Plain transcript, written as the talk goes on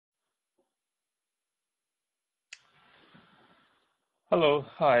Hello,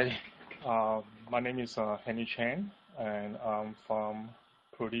 hi. My name is Henry Chang, and I'm from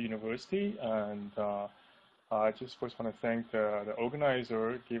Purdue University. And I just first want to thank the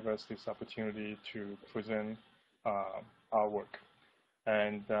organizer give us this opportunity to present our work.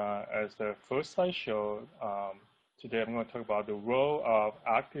 And as the first slide showed, today I'm going to talk about the role of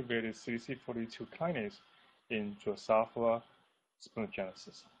activated CDC42 kinase in Drosophila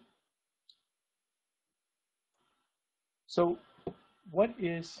spermatogenesis. So what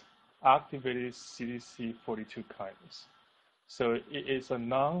is activated CDC42 kinase? So it is a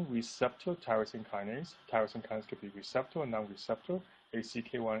non-receptor tyrosine kinase. Tyrosine kinase could be receptor or non-receptor.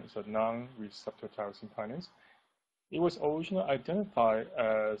 ACK1 is a non-receptor tyrosine kinase. It was originally identified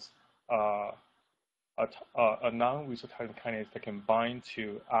as a non-receptor tyrosine kinase that can bind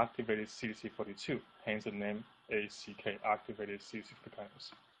to activated CDC42, hence the name ACK, activated CDC42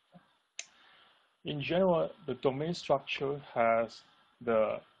 kinase. In general, the domain structure has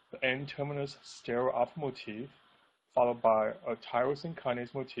the N-terminus sterile alpha motif, followed by a tyrosine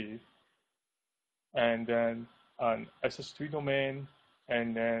kinase motif, and then an SS3 domain,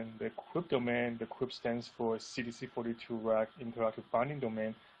 and then the QUIP domain. The QUIP stands for CDC42-RAC interactive binding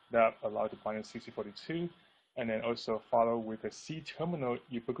domain that allows the binding CDC42, and then also follow with the C-terminal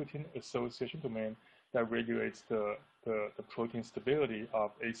ubiquitin-associating domain that regulates the protein stability of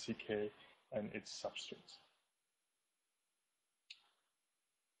ACK and its substrates.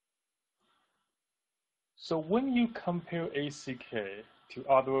 So when you compare ACK to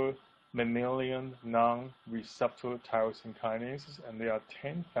other mammalian non-receptor tyrosine kinases, and there are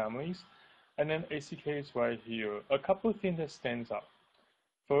 10 families, and then ACK is right here, a couple of things that stands out.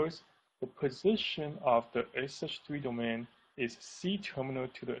 First, the position of the SH3 domain is C-terminal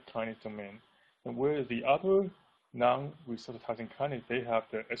to the kinase domain, and whereas the other non-receptor tyrosine kinase, they have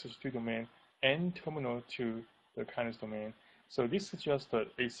the SH3 domain N-terminal to the kinase domain. So this suggests that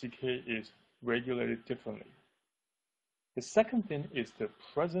ACK is regulated differently. The second thing is the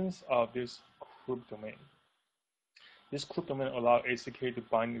presence of this QUIP domain. This QUIP domain allows ACK to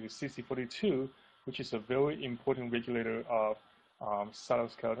bind to CDC42, which is a very important regulator of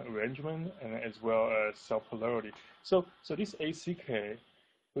cytoskeleton arrangement and as well as cell polarity. So this ACK,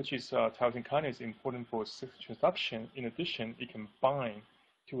 which is tyrosine kinase, is important for sex transduction. In addition, it can bind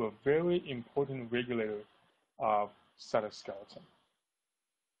to a very important regulator of cytoskeleton.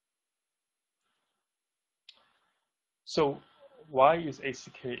 So why is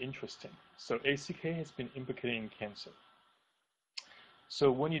ACK interesting? So ACK has been implicated in cancer. So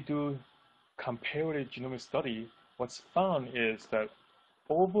when you do comparative genomic study, what's found is that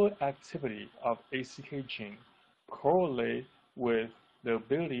overactivity of ACK gene correlate with the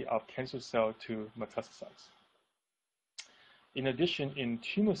ability of cancer cell to metastasize. In addition, in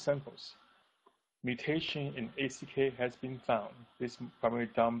tumor samples, mutation in ACK has been found. This is primarily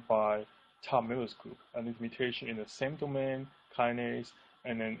done by Tom Miller's group, and this mutation in the same domain, kinase,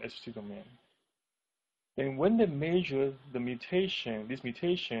 and then SH2 domain. Then when they measure the mutation, this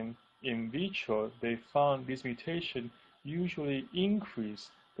mutation in vitro, they found this mutation usually increase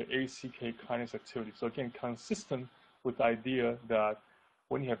the ACK kinase activity. So again, consistent with the idea that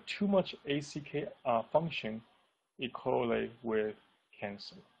when you have too much ACK function, it correlates with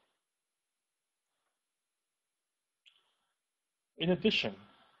cancer. In addition,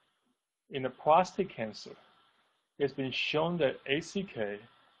 in the prostate cancer, it's been shown that ACK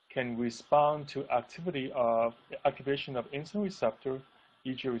can respond to activation of insulin receptor,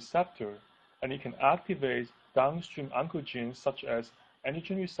 EGF receptor, and it can activate downstream oncogenes such as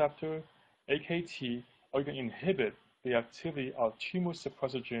androgen receptor, AKT, or even inhibit the activity of tumor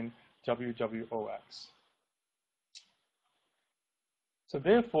suppressor gene WWOX. So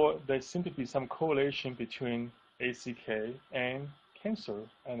therefore, there seems to be some correlation between ACK and cancer,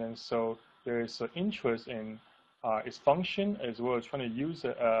 and then so there is an interest in its function as well as trying to use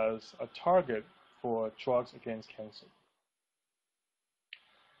it as a target for drugs against cancer.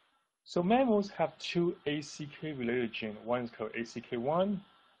 So mammals have two ACK-related genes. One is called ACK1,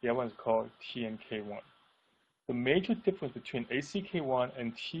 the other one is called TNK1. The major difference between ACK1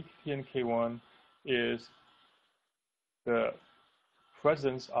 and TNK1 is the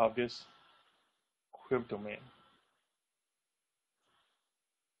presence of this QUIP domain.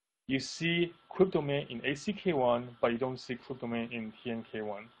 You see QUIP domain in ACK1, but you don't see QUIP domain in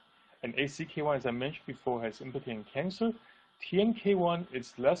TNK1. And ACK1, as I mentioned before, has implicated in cancer. TNK1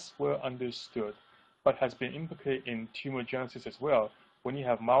 is less well understood, but has been implicated in tumorigenesis as well. When you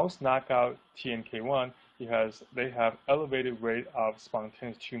have mouse knockout TNK1, they have elevated rate of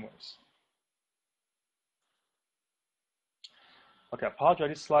spontaneous tumors. Okay, I apologize,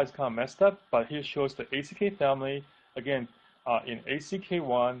 this slide is kind of messed up, but here shows the ACK family. Again, in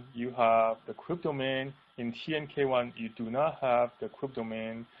ACK1, you have the cryptodomain. In TNK1, you do not have the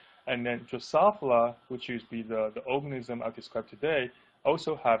cryptodomain. And then Drosophila, which is the organism I described today,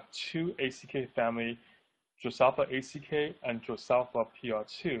 also have two ACK family, Drosophila ACK and Drosophila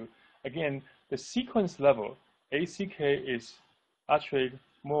PR2. Again, the sequence level, ACK is actually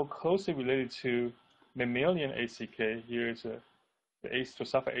more closely related to mammalian ACK. Here is the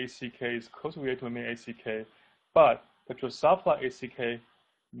Drosophila ACK is closely related to mammalian ACK, but the Drosophila ACK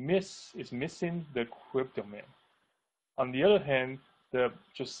is missing the cryptodomain. On the other hand, the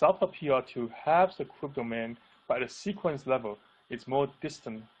Drosophila PR2 has the cryptodomain, but at the sequence level, it's more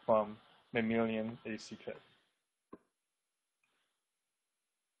distant from mammalian ACK.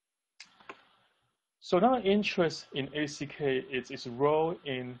 So now interest in ACK is its role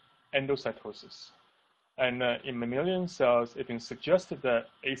in endocytosis. And in mammalian cells, it's been suggested that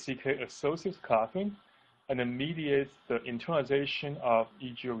ACK associates clathrin and then mediates the internalization of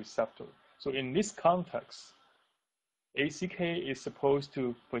EGO receptor. So in this context, ACK is supposed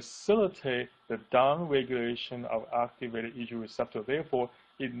to facilitate the downregulation of activated EGO receptor. Therefore,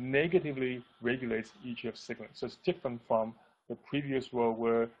 it negatively regulates EGF signaling. So it's different from the previous role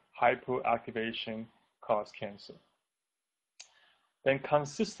where hyperactivation caused cancer. Then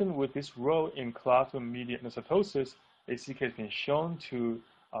consistent with this role in clathrin-mediated endocytosis, ACK has been shown to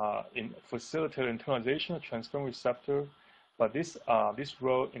facilitate internalization of transferrin receptor, but this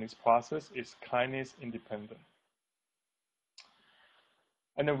role in this process is kinase independent.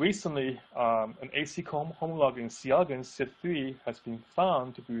 And then recently, an ACK homolog in C. elegans CYP3 has been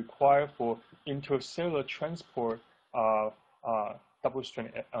found to be required for intercellular transport of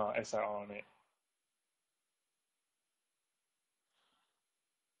double-stranded siRNA.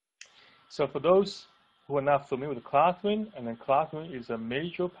 So for those who are not familiar with clathrin, and then clathrin is a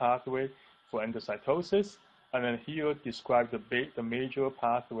major pathway for endocytosis, and then here describe the major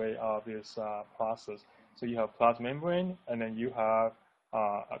pathway of this process. So you have plasma membrane, and then you have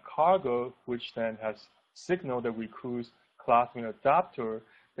a cargo, which then has signal that recruits clathrin adapter.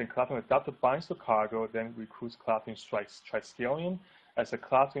 Then clathrin adapter binds to cargo, then recruits clathrin triskelion. As the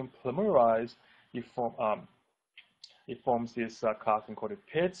clathrin polymerizes, it forms these clathrin-coated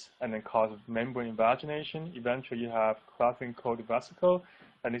pits and then causes membrane invagination. Eventually, you have clathrin-coated vesicle,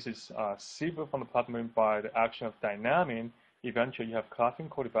 and this is severed from the plasma membrane by the action of dynamin. Eventually, you have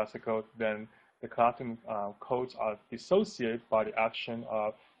clathrin-coated vesicle, then the clathrin coats are dissociated by the action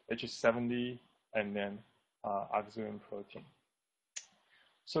of H70 and then oxygen protein.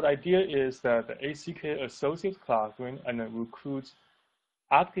 So the idea is that the ACK associates clathrin and then recruits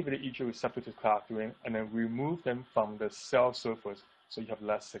activated EGO receptor to clathrin and then remove them from the cell surface so you have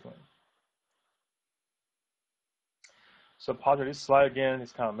less signaling. So part of this slide again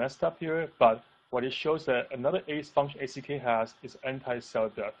is kind of messed up here, but what it shows that another function ACK has is anti-cell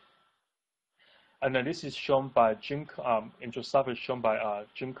death. And then this is shown by Jim, Drosophila is shown by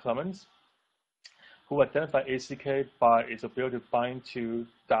Jim Clemens, who identified ACK by its ability to bind to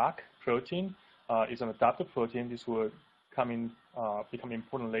dAck protein. It's an adaptive protein. This will become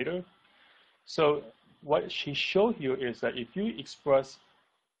important later. So what she showed here is that if you express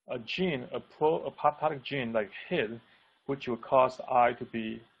a gene, a apoptotic gene like HID, which will cause the eye to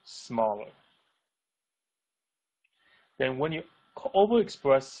be smaller, then when you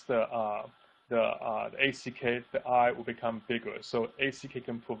overexpress the ACK, the eye will become bigger. So ACK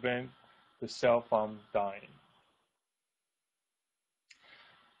can prevent the cell from dying.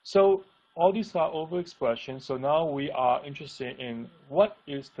 So all these are overexpression. So now we are interested in what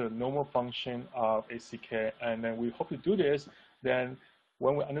is the normal function of ACK, and then we hope to do this. Then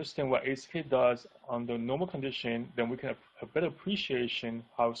when we understand what ACK does under normal condition, then we can have a better appreciation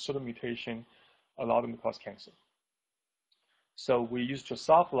how certain mutation allow them to cause cancer. So we use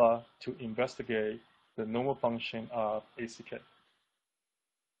Drosophila to investigate the normal function of ACK.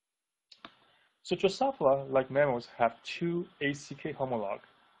 So Drosophila, like mammals, have two ACK homologs,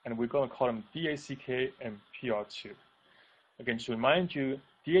 and we're going to call them dACK and PR2. Again, to remind you,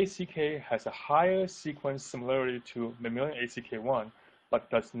 dACK has a higher sequence similarity to mammalian ACK1, but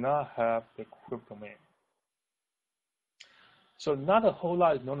does not have the cryptodomain. So not a whole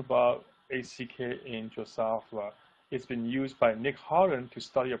lot is known about ACK in Drosophila. It's been used by Nick Harden to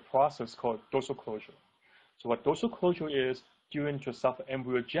study a process called dorsal closure. So what dorsal closure is, during Drosophila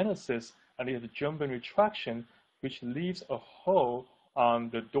embryogenesis, and it has a germ retraction, which leaves a hole on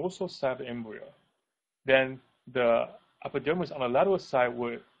the dorsal side of the embryo. Then the epidermis on the lateral side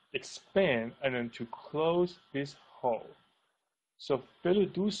will expand and then to close this hole. So failure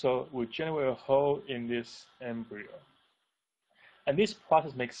to do so will generate a hole in this embryo. And this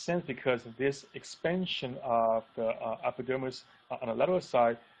process makes sense because this expansion of the epidermis on the lateral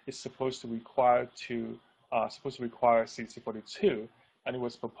side is supposed to require Cdc42, and it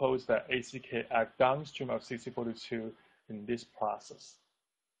was proposed that ACK act downstream of Cdc42 in this process.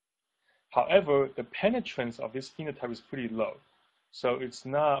 However, the penetrance of this phenotype is pretty low, so it's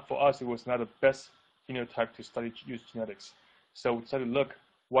not, for us, it was not the best phenotype to study use genetics. So we decided to look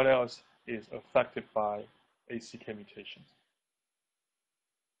what else is affected by ACK mutations.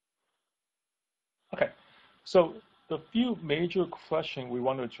 Okay, so the few major questions we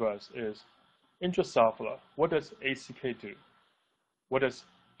want to address is in Drosophila, what does ACK do? What does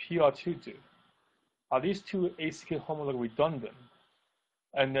PR2 do? Are these two ACK homolog redundant?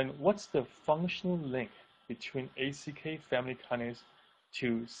 And then what's the functional link between ACK family kinase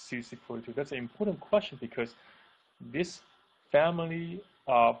to Cdc42? That's an important question because this family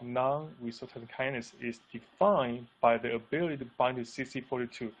of non-receptor kinase is defined by the ability to bind to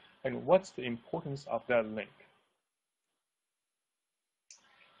Cdc42. And what's the importance of that link?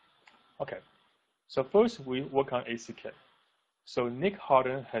 Okay, so first we work on ACK. So Nick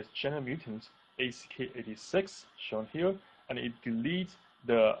Harden has general mutant ACK86 shown here, and it deletes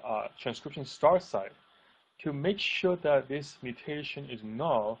the transcription start site. To make sure that this mutation is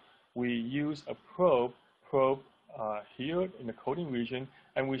null, we use a probe here in the coding region,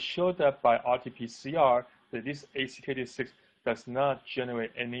 and we show that by RT-PCR that this ACK86 does not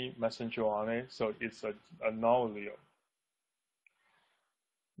generate any messenger RNA, so it's a null allele.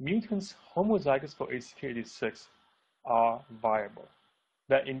 Mutants homozygous for ACK86 are viable.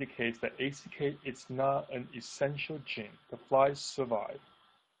 That indicates that ACK is not an essential gene. The flies survive.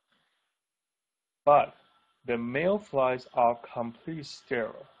 But the male flies are completely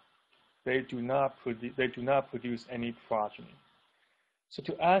sterile. They do not produce any progeny. So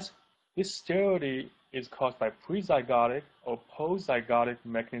to ask, this sterility is caused by prezygotic or postzygotic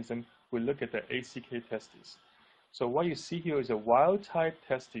mechanism, we look at the ACK testes. So what you see here is a wild-type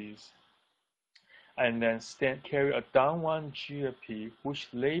testes, and then carry a down-one GFP, which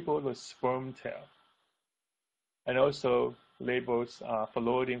labels the sperm tail, and also labels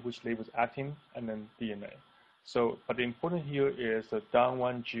phalloidin, which labels actin, and then DNA. So, but the important here is the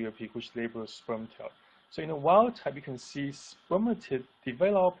down-one GFP, which labels sperm tail. So in a wild type, you can see spermatid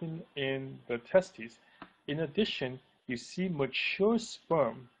developing in the testes. In addition, you see mature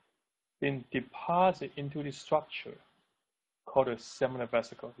sperm being deposited into the structure called a seminal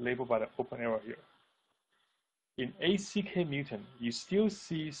vesicle, labeled by the open arrow here. In ACK mutant, you still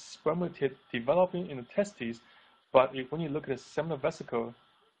see spermatid developing in the testes, but when you look at the seminal vesicle,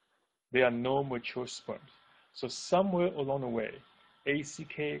 there are no mature sperms. So somewhere along the way,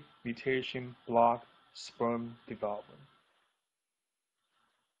 ACK mutation blocked sperm development.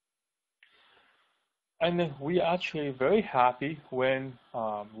 And then we are actually very happy when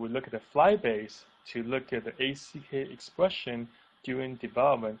we look at the fly base to look at the ACK expression during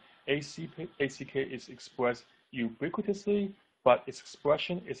development. ACK is expressed ubiquitously, but its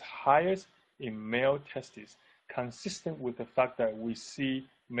expression is highest in male testes, consistent with the fact that we see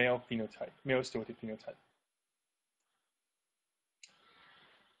male phenotype, male stereotype phenotype.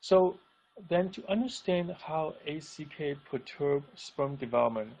 So then to understand how ACK perturb sperm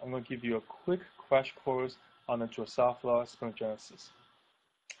development, I'm going to give you a quick crash course on the Drosophila spermatogenesis.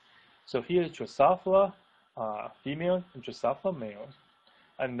 So here is Drosophila female and Drosophila male,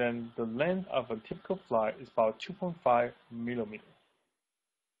 and then the length of a typical fly is about 2.5 millimeters.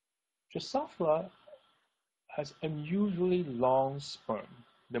 Drosophila has unusually long sperm.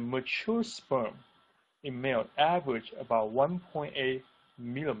 The mature sperm in male average about 1.8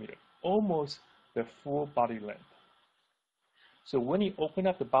 millimeters, almost the full body length. So when you open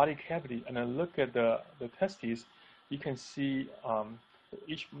up the body cavity and then look at the testes, you can see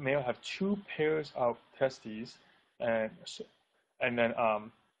each male have two pairs of testes, and then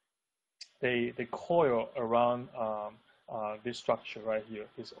they coil around this structure right here,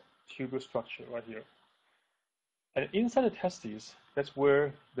 this tubular structure right here. And inside the testes, that's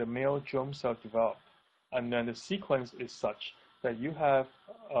where the male germ cell develop. And then the sequence is such that you have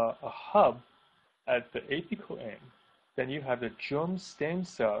a hub at the apical end. Then you have the germ stem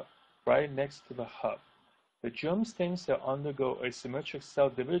cell right next to the hub. The germ stem cell undergo asymmetric cell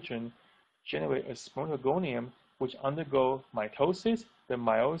division, generate a spermatogonium, which undergo mitosis, then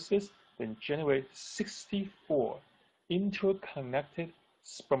meiosis, then generate 64 interconnected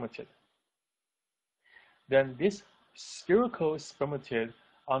spermatid. Then this spherical spermatid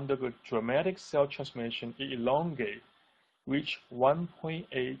undergo dramatic cell transformation, it elongate, reach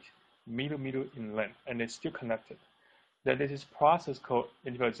 1.8 millimeter in length, and it's still connected. Then there's this process called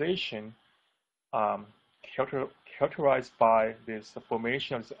individualization, characterized by this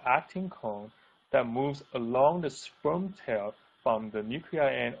formation of this actin cone that moves along the sperm tail from the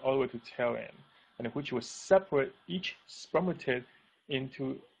nuclei end all the way to tail end, and which will separate each spermatid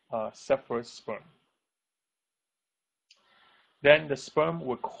into separate sperm. Then the sperm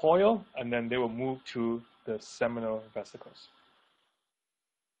will coil, and then they will move to the seminal vesicles.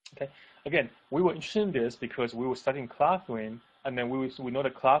 Okay. Again, we were interested in this because we were studying clathrin, and then we know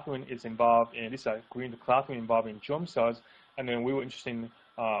that clathrin is involved in, this is green, the clathrin involved in germ cells, and then we were interested in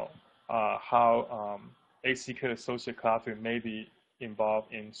how ACK-associated clathrin may be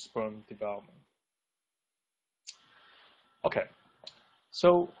involved in sperm development. Okay,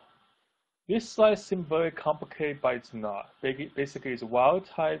 so this slide seems very complicated, but it's not. Basically, it's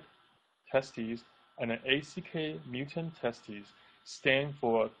wild-type testes and an ACK mutant testes stand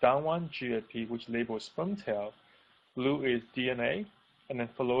for down one GAP, which labels sperm tail. Blue is DNA, and then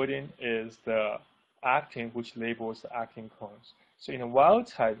phalloidin is the actin, which labels the actin cones. So in a wild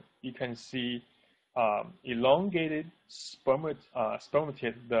type, you can see elongated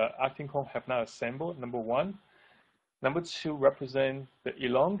spermatid. The actin cone have not assembled, number one. Number two represent the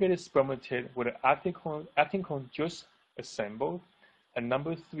elongated spermatid where the actin cone just assembled. And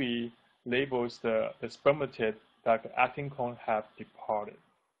number three labels the spermatid that the actin cone have departed.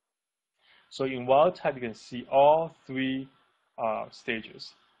 So in wild type, you can see all three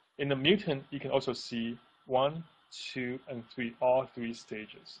stages. In the mutant, you can also see 1, 2, and 3, all three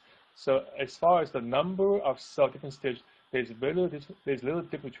stages. So as far as the number of cell different stages, there's little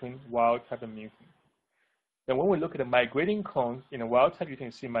difference between wild type and mutant. Then when we look at the migrating cone, in a wild type, you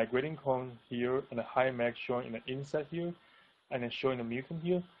can see migrating cone here and the high mag showing in the inside here, and then showing the mutant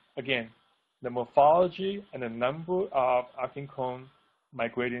here. Again, the morphology and the number of actin cone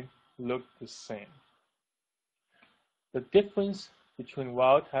migrating look the same. The difference between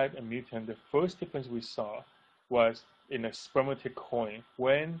wild type and mutant, the first difference we saw was in the spermatid coiling.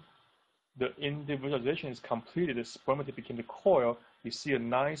 When the individualization is completed, the spermatid became the coil. You see a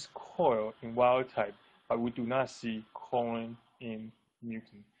nice coil in wild type, but we do not see coiling in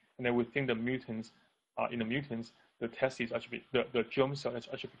mutant. And then we think the mutants, in the mutants, the testes actually, the germ cell has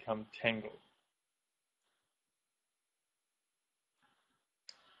actually become tangled.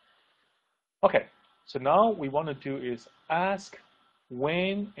 Okay, so now we want to do is ask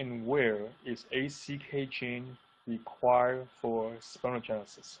when and where is ACK gene required for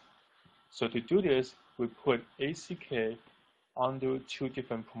spermatogenesis. So to do this, we put ACK under two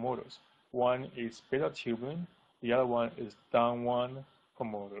different promoters. One is beta-tubulin, the other one is down-1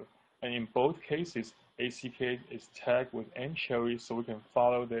 promoter. And in both cases, ACK is tagged with N-cherry so we can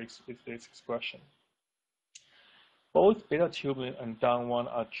follow its expression. Both beta-tubulin and down-1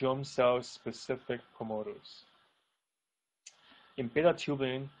 are germ cell-specific promoters. In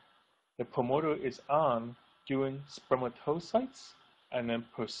beta-tubulin, the promoter is on during spermatocytes and then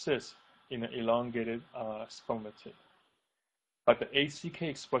persists in an elongated spermatid. But the ACK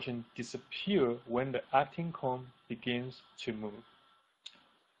expression disappears when the actin cone begins to move.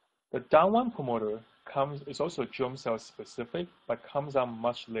 The down-1 promoter is also germ cell-specific, but comes on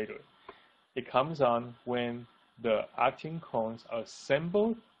much later. It comes on when the actin cones are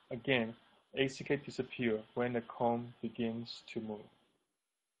assembled. Again, ACK disappear when the cone begins to move.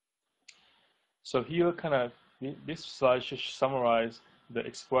 So here, this slide should summarize the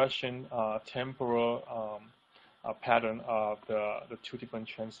expression temporal pattern of the two different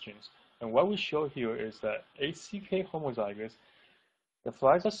transgenes. And what we show here is that ACK homozygous, the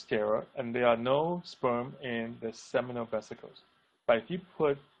flies are sterile and there are no sperm in the seminal vesicles. But if you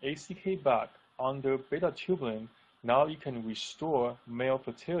put ACK back under beta-tubulin, now you can restore male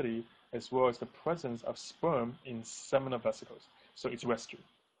fertility as well as the presence of sperm in seminal vesicles. So it's rescued.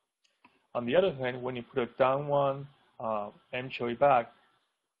 On the other hand, when you put a down-1 N-cherry back,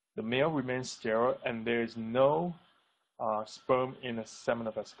 the male remains sterile and there is no sperm in the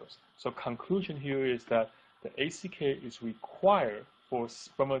seminal vesicles. So conclusion here is that the ACK is required for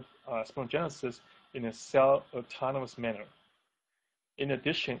spermatogenesis in a cell-autonomous manner. In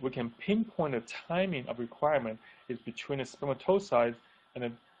addition, we can pinpoint the timing of requirement is between the spermatocyte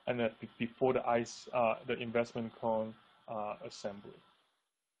and before the investment cone assembly.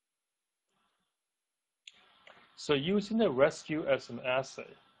 So using the rescue as an assay,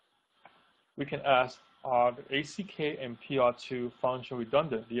 we can ask, are the ACK and PR2 function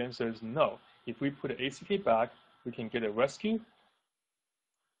redundant? The answer is no. If we put the ACK back, we can get a rescue.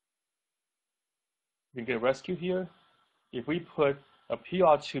 We can get a rescue here. If we put a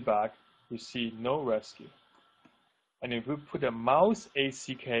PR2 back, we see no rescue. And if we put a mouse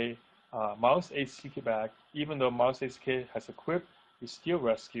ACK back, even though mouse ACK has a quip, we still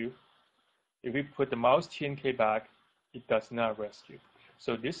rescue. If we put the mouse TNK back, it does not rescue.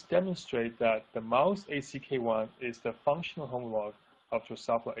 So this demonstrates that the mouse ACK1 is the functional homolog of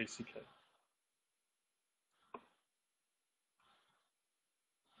Drosophila ACK.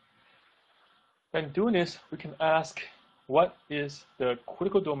 And doing this, we can ask what is the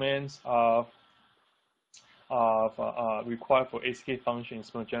critical domains required for ACK function in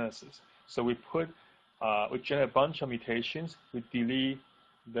spermatogenesis. So we generate a bunch of mutations. We delete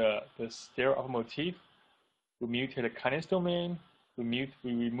the sterile alpha motif. We mutate the kinase domain. We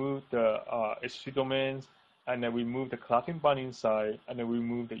remove the H2 domains, and then we remove the clathrin binding site, and then we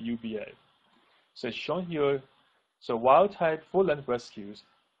remove the UBA. So it's shown here. So wild type full length rescues,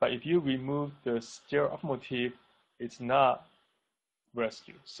 but if you remove the sterile alpha motif, it's not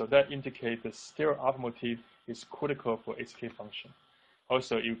rescued. So that indicates the sterile alpha motif is critical for ACK function.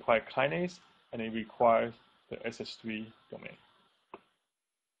 Also, it requires kinase, and it requires the SH3 domain.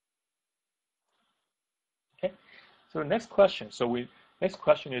 Okay, so the next question. Next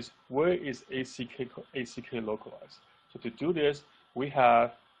question is, where is ACK localized? So to do this, we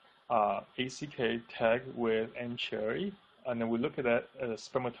have ACK tagged with N-cherry, and then we look at that as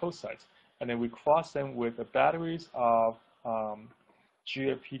spermatocytes, and then we cross them with the batteries of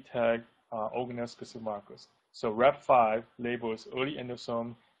GFP tag organelle-specific markers. So RAP5 labels early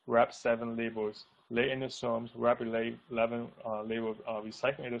endosome, RAP7 labels late endosomes, RAP11 labels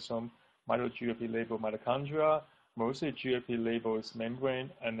recycling endosome, mito-GFP label mitochondria, mostly GFP labels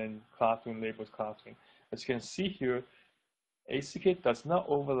membrane, and then clathrin labels clathrin. As you can see here, ACK does not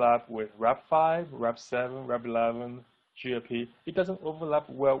overlap with RAP5, RAP7, RAP11, GFP. It doesn't overlap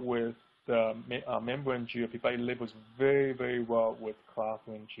well with the membrane GFP, but it labels very, very well with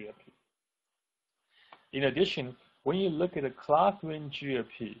clathrin GFP. In addition, when you look at the clathrin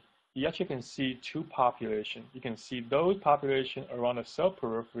GFP, you actually can see two populations. You can see those populations around the cell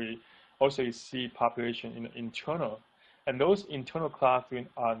periphery. Also, you see population in the internal. And those internal clathrin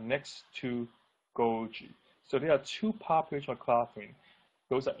are next to Golgi. So there are two populations of clathrin.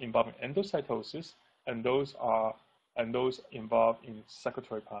 Those are involved in endocytosis, and those involved in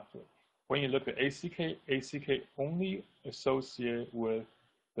secretory pathway. When you look at ACK only associate with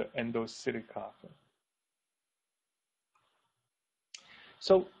the endocytic clathrin.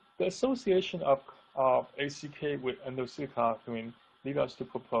 So the association of ACK with endocytic clathrin lead us to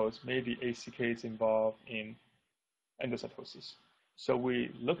propose maybe ACK is involved in endocytosis. So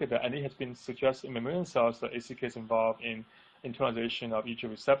we look at that, and it has been suggested in mammalian cells that ACK is involved in internalization of EG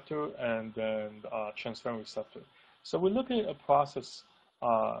receptor and then transferrin receptor. So we look at a process,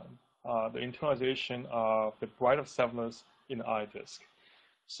 the internalization of the bright subcellular in the eye disc.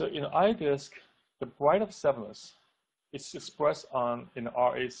 So in the eye disc, the bright subcellular is expressed in the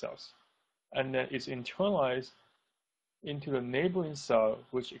RA cells, and then it's internalized into the neighboring cell,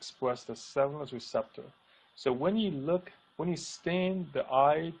 which express the cellular receptor. So when you stain the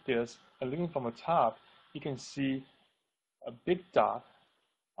eye disc and looking from the top, you can see a big dot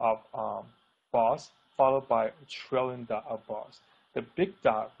of bars followed by a trailing dot of bars. The big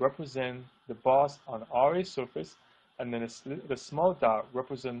dot represents the bars on the RA surface, and then the small dot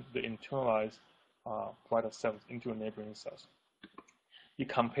represents the internalized bright cells into the neighboring cells. You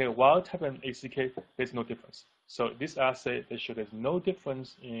compare wild type and ACK, there's no difference. So this assay, they show there's no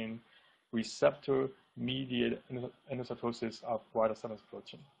difference in receptor-mediated endocytosis of bright cell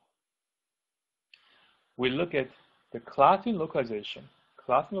protein. We look at the clathrin localization.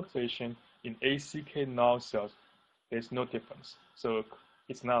 Clathrin localization in ACK null cells, there's no difference. So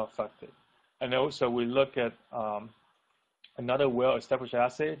it's not affected. And also we look at another well-established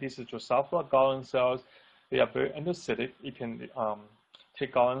assay. This is Drosophila Gallon cells. They are very endocytic. You can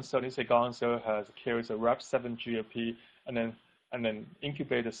take Gallon cell. This Gallon cell carries a RAP7 GFP, and then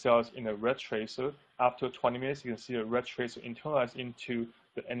incubate the cells in a red tracer. After 20 minutes, you can see a red tracer internalize into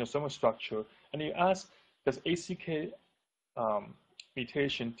the endosomal structure. And you ask, does ACK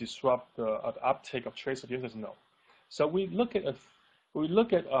mutation disrupt the uptake of tracer? The answer is no. So we look at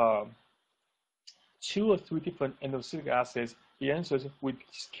 2 or 3 different endocytic assays. The answer is we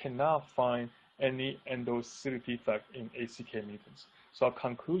cannot find any endocytic defect in ACK mutants. So our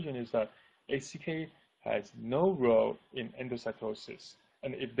conclusion is that ACK has no role in endocytosis,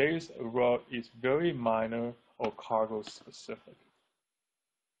 and if there is a role, it's very minor or cargo specific.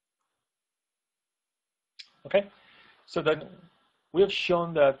 Okay, so then we have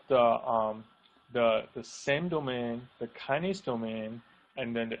shown that the same domain, the kinase domain,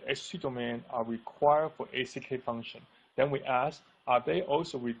 and then the H2 domain are required for ACK function. Then we ask, are they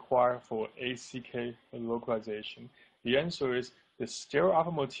also required for ACK localization? The answer is the sterile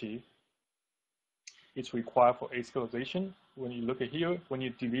alpha motif is required for ACK localization, when you look at here, when you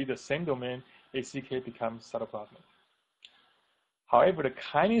delete the same domain, ACK becomes cytoplasmic. However, the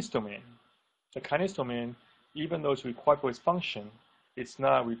kinase domain, even though it's required for its function, it's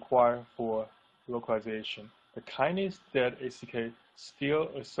not required for localization. The kinase dead ACK still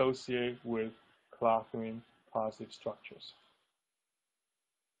associate with clathrin positive structures.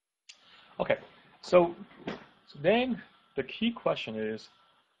 Okay, so then the key question is,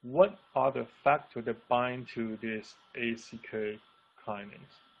 what are the factors that bind to this ACK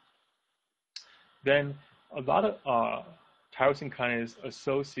kinase? Then a lot of tyrosine kinase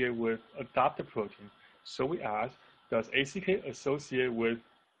associate with adapter protein. So we ask, does ACK associate with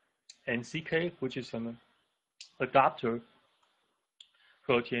NCK, which is an adapter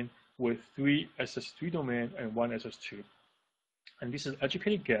protein with 3 SS3 domain and 1 SS2? And this is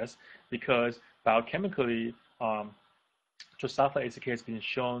educated guess because biochemically, Drosophila ACK has been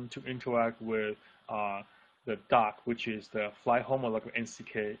shown to interact with the dAck, which is the fly homolog of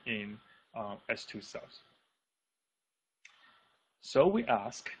NCK in S2 cells. So we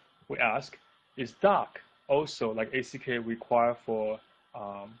ask, is dAck also like ACK required for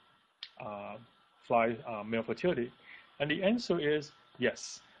fly male fertility? And the answer is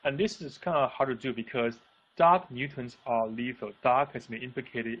yes. And this is kind of hard to do because dAck mutants are lethal. dAck has been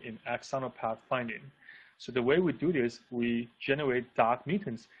implicated in axonal path finding. So the way we do this, we generate dAck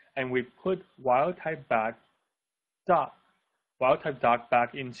mutants and we put wild-type dAck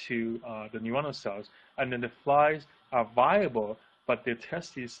back into the neuronal cells, and then the flies are viable, but their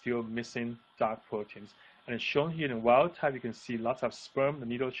testes still missing dAck proteins. And it's shown here in wild type, you can see lots of sperm, the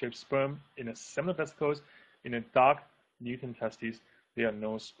needle-shaped sperm in the seminal vesicles. In the dAck mutant testes, there are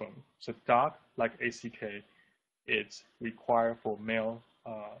no sperm. So dAck, like ACK, it's required for male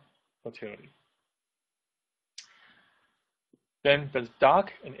fertility. Then does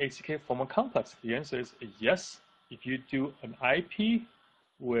dAck and ACK form a complex? The answer is yes. If you do an IP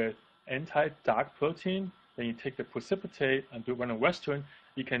with anti-dAck protein, then you take the precipitate and do run a Western,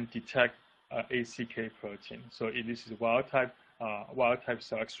 you can detect ACK protein. So if this is wild type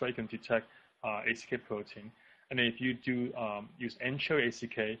cell X-ray, you can detect ACK protein. And then if you do use N-cherry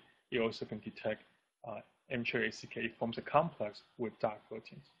ACK, you also can detect N-cherry ACK. It forms a complex with dAck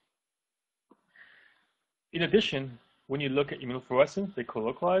proteins. In addition, when you look at immunofluorescence, they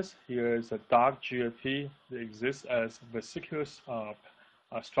co-localize. Here is a dark GFP that exists as vesicular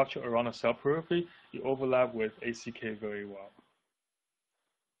structure around the cell periphery. You overlap with ACK very well.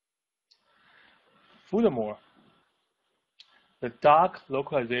 Furthermore, the dAck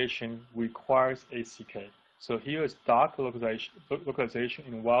localization requires ACK. So here is dAck localization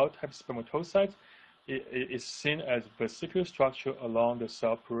in wild-type spermatocytes. It is seen as vesicular structure along the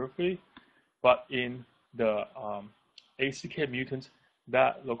cell periphery, but in the ACK mutants,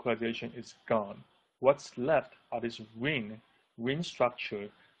 that localization is gone. What's left are this ring structure.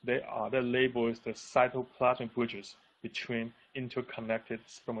 They label as the cytoplasmic bridges between interconnected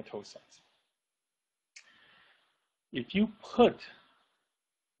spermatocytes. If you put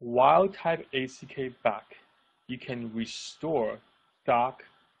wild-type ACK back, you can restore dAck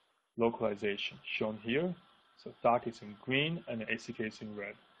localization, shown here. So dAck is in green and the ACK is in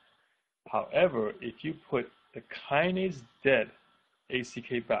red. However, if you put the kinase dead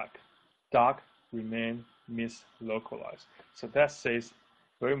ACK back, dAck remain mislocalized. So that says,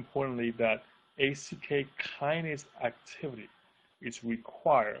 very importantly, that ACK kinase activity is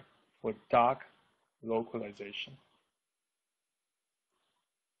required for dAck localization.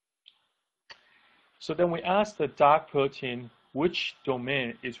 So then we ask the dAck protein which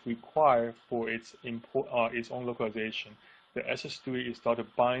domain is required for its own localization. The SS3 is thought to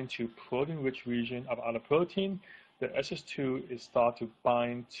bind to protein-rich region of other protein. The SS2 is thought to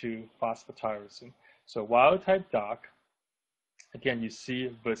bind to phosphatyrosine. So wild-type dAck, again, you see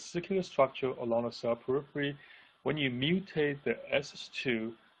vesicular structure along the cell periphery. When you mutate the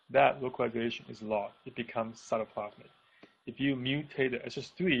SS2, that localization is lost. It becomes cytoplasmic. If you mutate the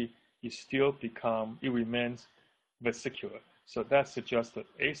SS3, it remains vesicular. So that suggests that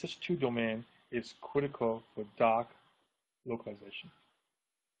SS2 domain is critical for dAck localization.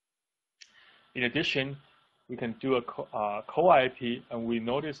 In addition, we can do a co-IP, and we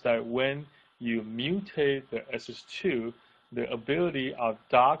notice that when you mutate the SS2, the ability of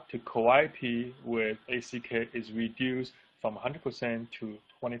dAck to co-IP with ACK is reduced from 100% to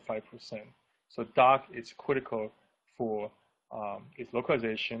 25%. So dAck is critical for its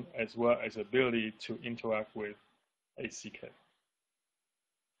localization as well as ability to interact with ACK.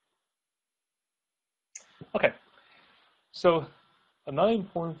 Okay, so another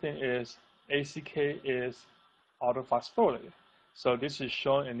important thing is ACK is autophosphorylated. So this is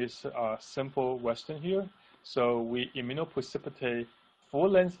shown in this simple Western here. So we immunoprecipitate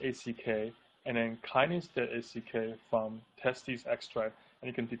full-length ACK and then kinase the ACK from testes extract, and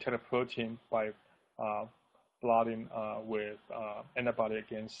you can detect a protein by blotting with antibody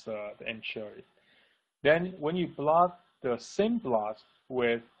against the N-cherry. Then when you blot the same blot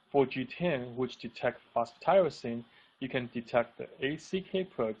with 4G10, which detects phosphotyrosine, you can detect the ACK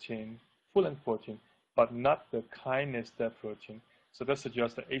protein, full-length protein, but not the kinase that protein. So that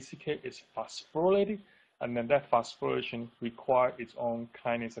suggests that ACK is phosphorylated, and then that phosphorylation requires its own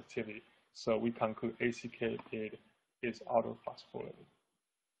kinase activity. So we conclude ACK is autophosphorylated.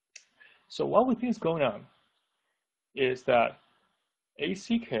 So what we think is going on is that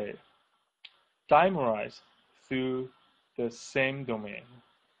ACK dimerized through the same domain.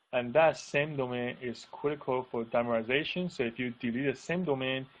 And that same domain is critical for dimerization. So if you delete the same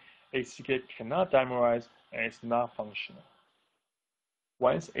domain, ACK cannot dimerize and it's not functional.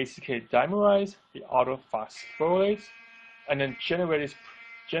 Once ACK dimerized, it autophosphorylates and then generates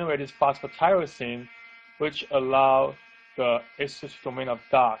phosphotyrosine, which allow the SH domain of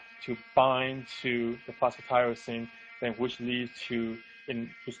dAck to bind to the phosphotyrosine, then which leads to, in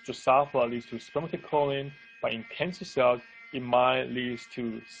Drosophila, leads to spermatogenesis, but in cancer cells, it might lead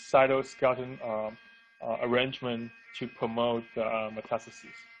to cytoskeleton arrangement to promote the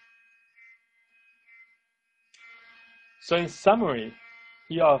metastases. So in summary,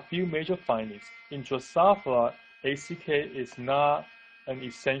 here are a few major findings. In Drosophila, ACK is not an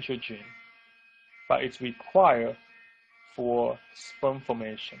essential gene, but it's required for sperm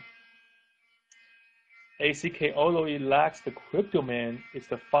formation. ACK, although it lacks the crypt domain, is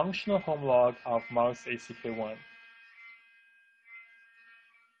the functional homolog of mouse ACK1.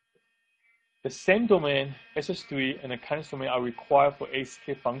 The same domain, SS3, and the kinase domain are required for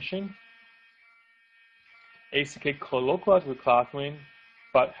ACK function. ACK co-localized with clathrin,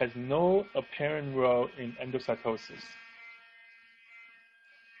 but has no apparent role in endocytosis.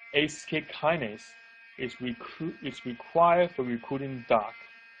 ACK kinase is required for recruiting dAck,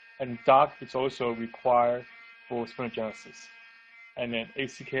 and dAck is also required for spermatogenesis. And then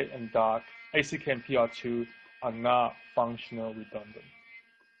ACK and dAck, ACK and PR2 are not functional redundant.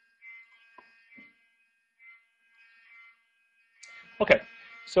 Okay,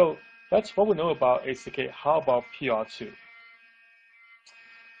 so that's what we know about ACK. How about PR2?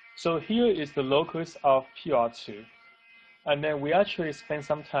 So here is the locus of PR2. And then we actually spend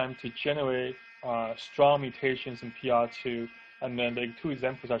some time to generate strong mutations in PR2. And then the two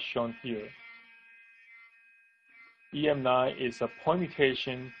examples are shown here. EM9 is a point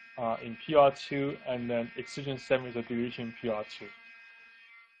mutation in PR2, and then excision 7 is a deletion in PR2.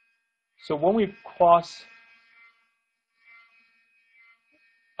 So when we cross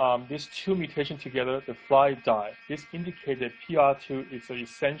these two mutations together, the fly die. This indicates that PR2 is an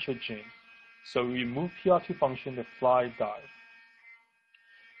essential gene. So we remove PR2 function, the fly die.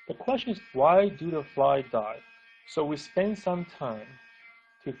 The question is, why do the fly die? So we spend some time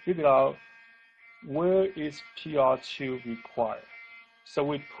to figure out where is PR2 required. So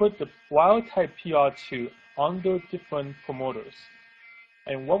we put the wild type PR2 under different promoters.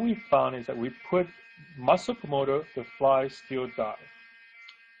 And what we found is that we put muscle promoter, the fly still die.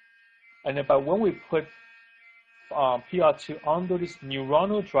 And then, but when we put PR2 under these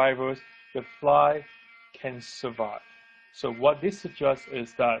neuronal drivers, the fly can survive. So what this suggests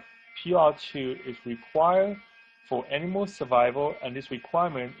is that PR2 is required for animal survival, and this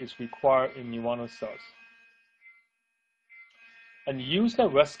requirement is required in neuronal cells. And use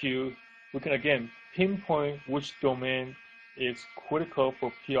that rescue, we can again pinpoint which domain is critical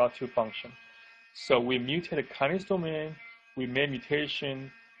for PR2 function. So we mutated kinase domain, we made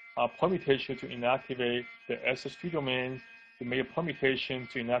mutation, point mutation to inactivate the SH3 domain, we made a point mutation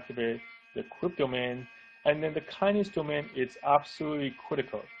to inactivate the crypt domain, and then the kinase domain is absolutely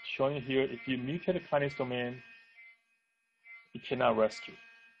critical. Showing here, if you mutate the kinase domain, it cannot rescue.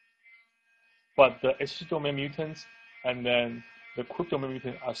 But the SH3 domain mutants and then the crypt domain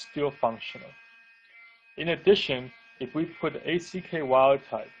mutants are still functional. In addition, if we put the ACK wild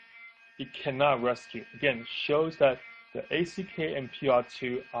type, it cannot rescue. Again, shows that the ACK and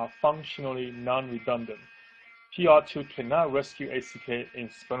PR2 are functionally non-redundant. PR2 cannot rescue ACK in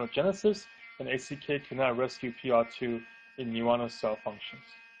spermatogenesis, and ACK cannot rescue PR2 in neuronal cell functions.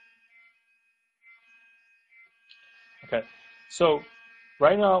 Okay, so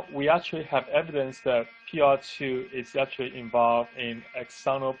right now we actually have evidence that PR2 is actually involved in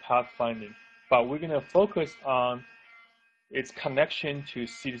axonal pathfinding, but we're going to focus on its connection to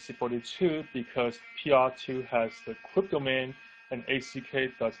Cdc42 because PR2 has the crypt domain and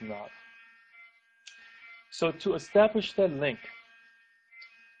ACK does not. So to establish that link,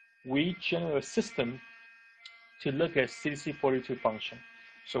 we generate a system to look at Cdc42 function.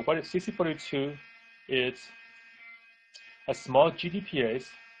 So what is Cdc42? It's a small GTPase,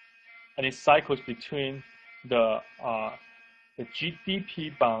 and it cycles between the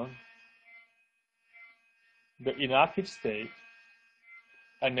GTP-bound, the inactive state,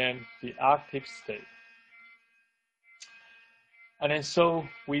 and then the active state. And then so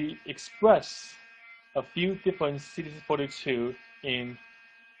we express a few different Cdc42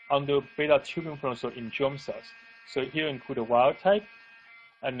 under beta tubulin chromosome in germ cells. So here include the wild type,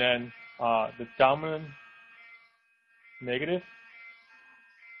 and then the dominant negative,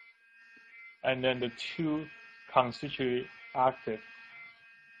 and then the two constitutively active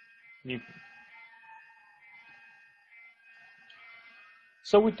nuclei.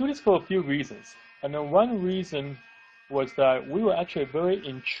 So we do this for a few reasons. And then one reason was that we were actually very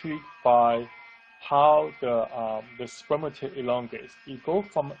intrigued by how the spermatid elongates. It goes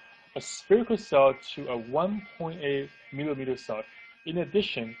from a spherical cell to a 1.8 millimeter cell. In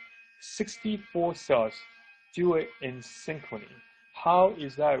addition, 64 cells do it in synchrony. How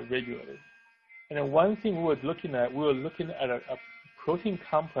is that regulated? And then one thing we were looking at a protein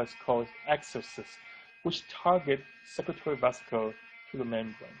complex called exocysts, which target secretory vesicle to the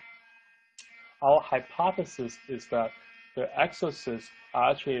membrane. Our hypothesis is that the exocysts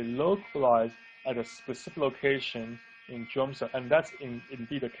are actually localized at a specific location in germ cell, and that's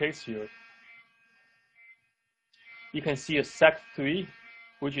indeed the case here. You can see a SEC3,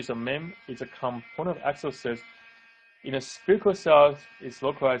 which is a component of exocyst. In a spherical cell, it's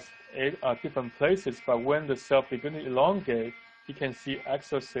localized at different places, but when the cell begins to elongate, you can see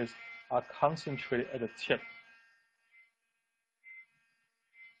exocysts are concentrated at the tip.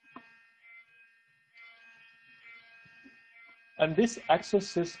 And this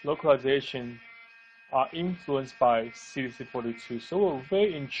exocyst localization are influenced by Cdc42. So we're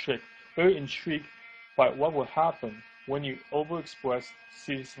very intrigued by what will happen when you overexpress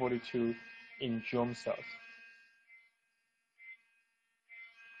Cdc42 in germ cells.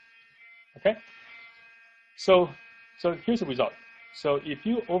 Okay? So here's the result. So if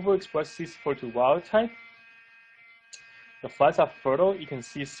you overexpress Cdc42 wild type, the flies are fertile. You can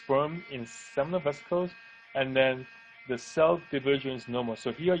see sperm in seminal vesicles, and then the cell division is normal.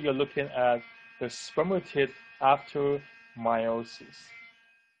 So here you're looking at the spermatid after meiosis.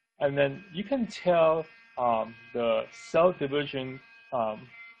 And then you can tell the cell division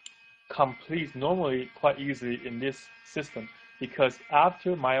completes normally quite easily in this system, because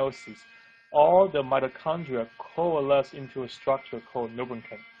after meiosis, all the mitochondria coalesce into a structure called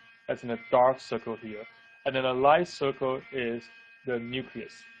novocaine, as in a dark circle here. And then a light circle is the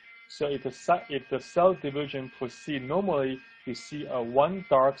nucleus. So if the cell division proceeds normally, you see a one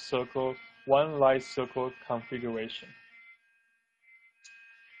dark circle, one light circle configuration.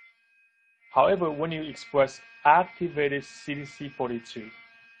 However, when you express activated Cdc42,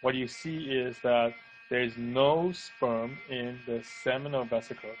 what you see is that there is no sperm in the seminal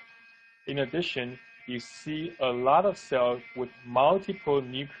vesicle. In addition, you see a lot of cells with multiple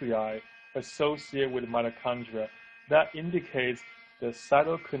nuclei associated with mitochondria. That indicates the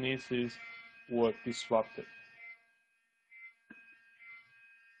cytokinesis were disrupted.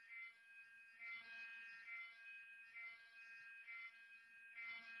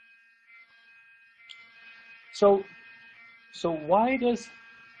 So why does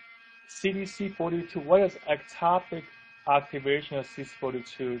Cdc42, why does ectopic activation of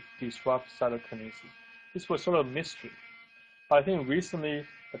Cdc42 disrupt cytokinesis? This was sort of a mystery. I think recently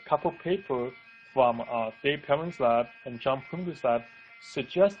a couple papers from Dave Perrin's lab and John Punger's lab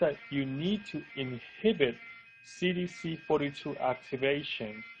suggest that you need to inhibit Cdc42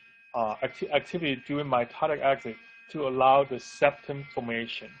 activation activity during mitotic exit to allow the septum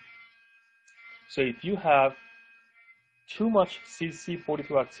formation. So if you have too much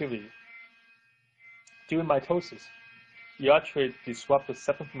Cdc42 activity during mitosis, you actually disrupt the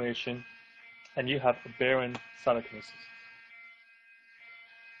septum formation and you have aberrant cytokinesis.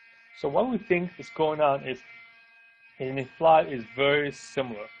 So what we think is going on is, in the fly is very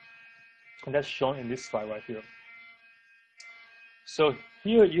similar, and that's shown in this slide right here. So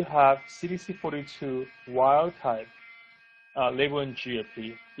here you have Cdc42 wild type labeled in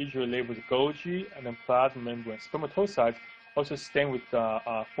GFP, usually labeled with Golgi and then plasma membrane. Spermatocytes also stain with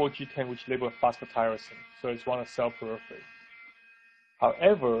 4G10, which labeled phosphotyrosine, so it's one of cell periphery.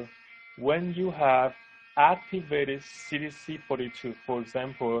 However, when you have activated Cdc42, for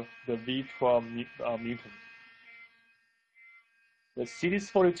example, the V12 mutant, the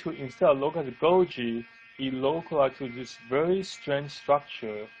Cdc42, instead of localized to Golgi, it localized to this very strange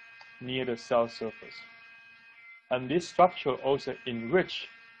structure near the cell surface. And this structure also enriched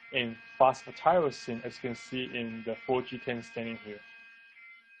in phosphotyrosine, as you can see in the 4G10 staining here.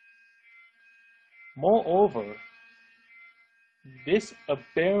 Moreover, this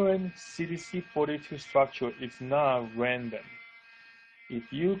aberrant Cdc42 structure is not random.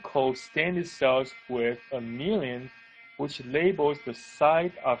 If you co-stain the cells with annealing, which labels the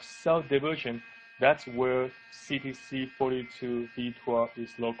site of cell division, that's where Cdc42 V12 is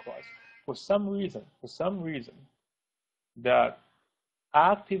localized. For some reason, that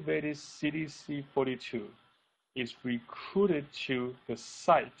activated Cdc42 is recruited to the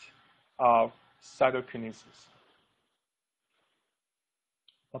site of cytokinesis.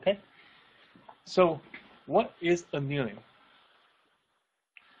 Okay? So what is annealing?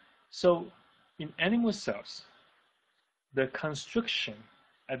 So in animal cells, the constriction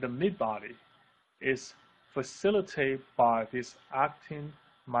at the mid-body is facilitated by this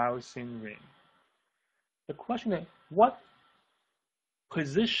actin-myosin ring. The question is, what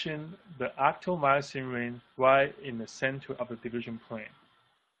position the actin-myosin ring right in the center of the division plane?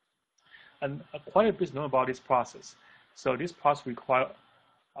 And quite a bit is known about this process. So this process requires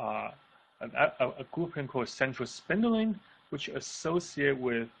a grouping called central spindling, which associate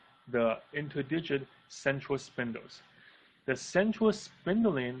with the interdigit central spindles. The central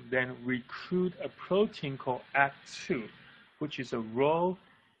spindling then recruit a protein called ACK2, which is a raw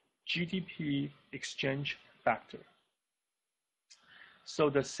GTP exchange factor. So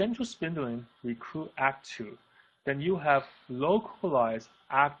the central spindling recruit ACK2, then you have localized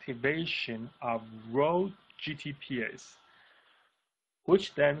activation of raw GTPase,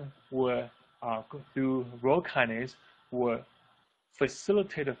 which then will, through raw kinase, will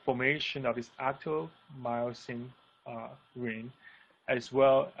facilitate the formation of this actin-myosin ring, as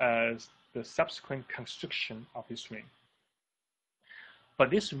well as the subsequent constriction of this ring. But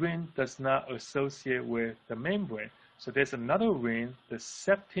this ring does not associate with the membrane. So there's another ring, the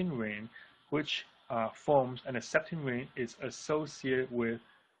septin ring, which forms, and the septin ring is associated with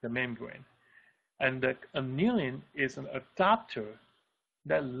the membrane. And the annealing is an adapter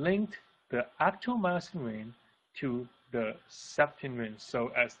that linked the actin-myosin ring to the septin ring.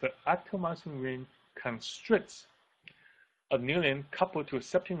 So as the actin-myosin ring constricts, annealing coupled to a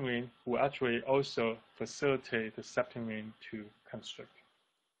septin ring will actually also facilitate the septin ring to constrict.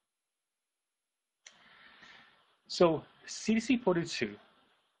 So Cdc42,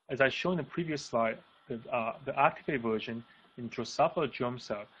 as I showed in the previous slide, the activated version in Drosophila germ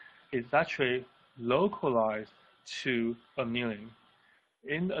cell is actually localized to annealing.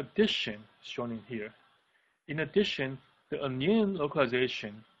 In addition, shown in here, the annealing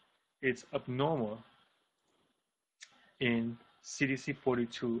localization is abnormal in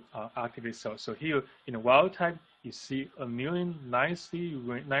Cdc42 activated cells. So here in the wild type, you see annealing nicely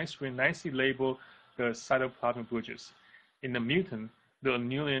label the cytoplasmic bridges. In the mutant, the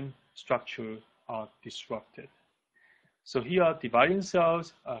annealing structure are disrupted. So here are dividing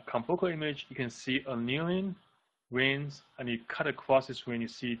cells, confocal image. You can see annealing rings, and you cut across this ring, you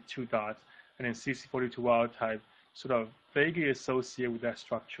see two dots, and then Cdc42 wild type sort of vaguely associated with that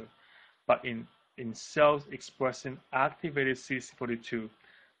structure. But in cells expressing activated Cdc42,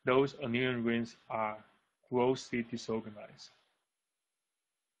 those annealing rings are grossly disorganized.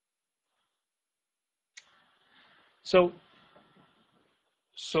 So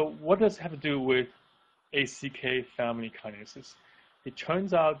what does it have to do with ACK family kinases? It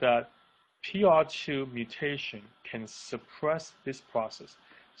turns out that PR2 mutation can suppress this process.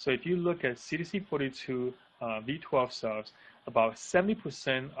 So if you look at Cdc42 V12 cells, about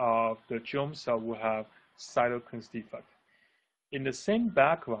 70% of the germ cell will have cytokinase defect. In the same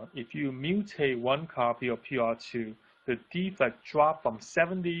background, if you mutate one copy of PR2, the defect drops from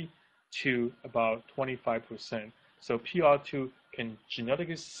 70 to about 25%. So PR2 can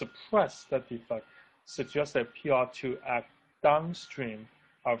genetically suppress that defect, suggests that PR2 acts downstream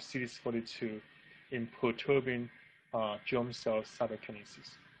of Cdc42 in perturbing germ cell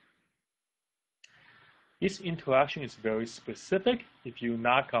cytokinesis. This interaction is very specific. If you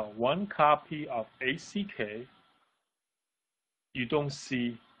knock out one copy of ACK, you don't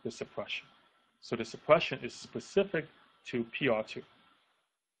see the suppression. So the suppression is specific to PR2.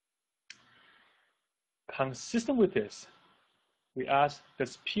 Consistent with this, we ask,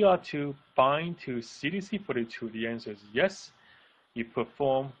 does PR2 bind to Cdc42? The answer is yes. You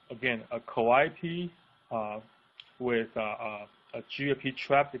perform, again, a co-IP with a GLP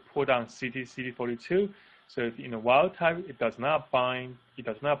trap to pull down Cdc42. So if in a wild type, it does not bind, it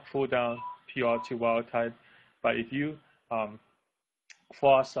does not pull down PR2 wild type. But if you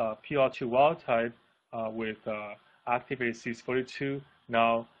cross PR2 wild type with activated Cdc42,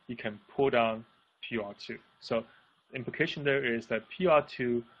 now you can pull down PR2. So the implication there is that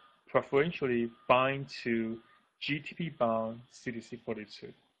PR2 preferentially bind to GTP-bound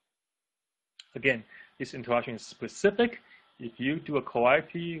Cdc42. Again, this interaction is specific. If you do a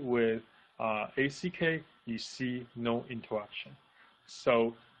calliope with ACK, you see no interaction.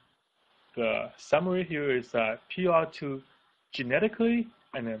 So the summary here is that PR2 genetically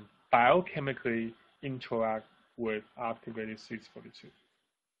and then biochemically interact with activated Cdc42.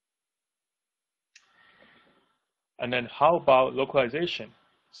 And then how about localization?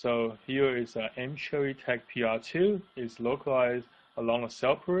 So here is an M-cherry tag PR2 is localized along the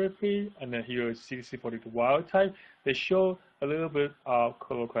cell periphery, and then here is Cdc42 wild type. They show a little bit of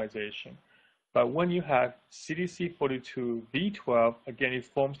co-localization. But when you have Cdc42 V12, again, it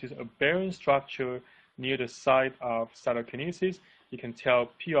forms this aberrant structure near the site of cytokinesis. You can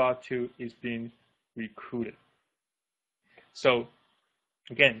tell PR2 is being recruited. So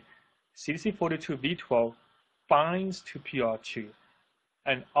again, Cdc42 V12 binds to PR2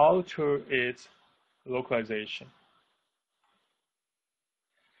 and alter its localization.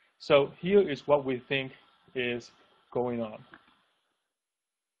 So here is what we think is going on.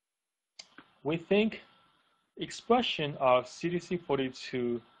 We think expression of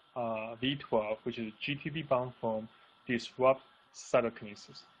Cdc42 V12, which is a GTP-bound form, disrupts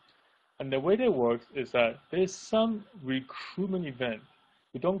cytokinesis. And the way that works is that there's some recruitment event.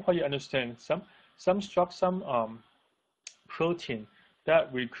 We don't quite understand some protein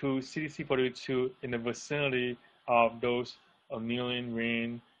that recruits Cdc42 in the vicinity of those annealing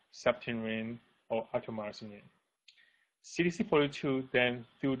ring, septin ring, or atomycin ring. Cdc42 then,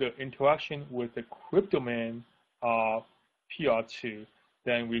 through the interaction with the cryptoman of PR2,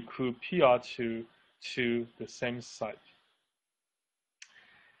 then recruit PR2 to the same site.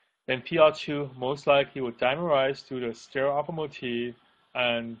 Then PR2 most likely will dimerize through the sterile alpha motif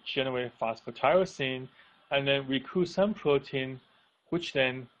and generate phosphotyrosine, and then recruit some protein, which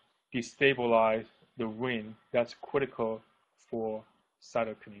then destabilize the ring that's critical for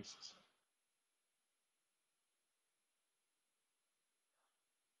cytokinesis.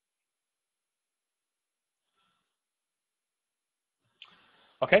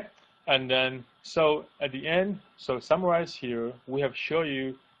 Okay, and then so at the end, so summarize here, we have shown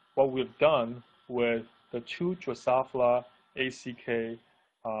you what we've done with the two Drosophila ACK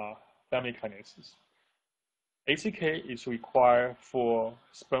family kinases. ACK is required for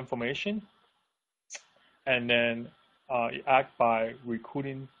sperm formation, and then it acts by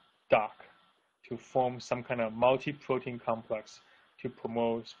recruiting dAck to form some kind of multi-protein complex to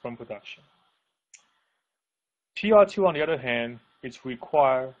promote sperm production. PR2, on the other hand, is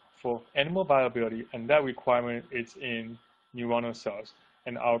required for animal viability, and that requirement is in neuronal cells.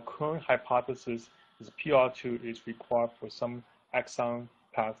 And our current hypothesis is PR2 is required for some axon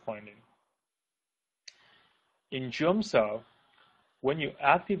pathfinding. In germ cell, when you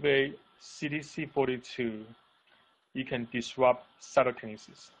activate Cdc42, you can disrupt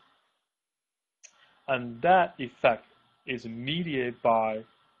cytokinesis. And that effect is mediated by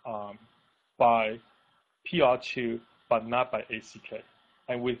PR2, but not by ACK.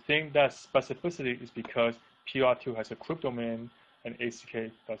 And we think that specificity is because PR2 has a cryptoman and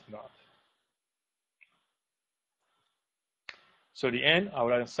ACK does not. So at the end, I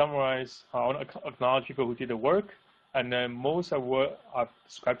would like to summarize, I want to acknowledge people who did the work, and then most of what I've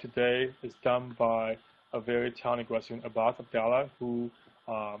described today is done by a very talented graduate, Abbas Abdallah, who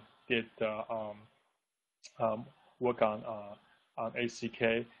did work on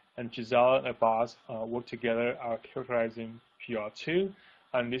ACK, and Giselle and Abbas worked together characterizing PR2,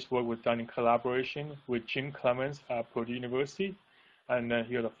 and this work was done in collaboration with Jim Clements at Purdue University, and then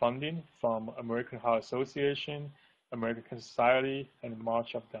here the funding from American Heart Association, American Cancer Society, and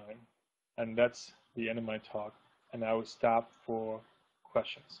March of Dime. And that's the end of my talk, and I will stop for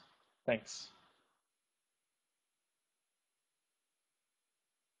questions. Thanks.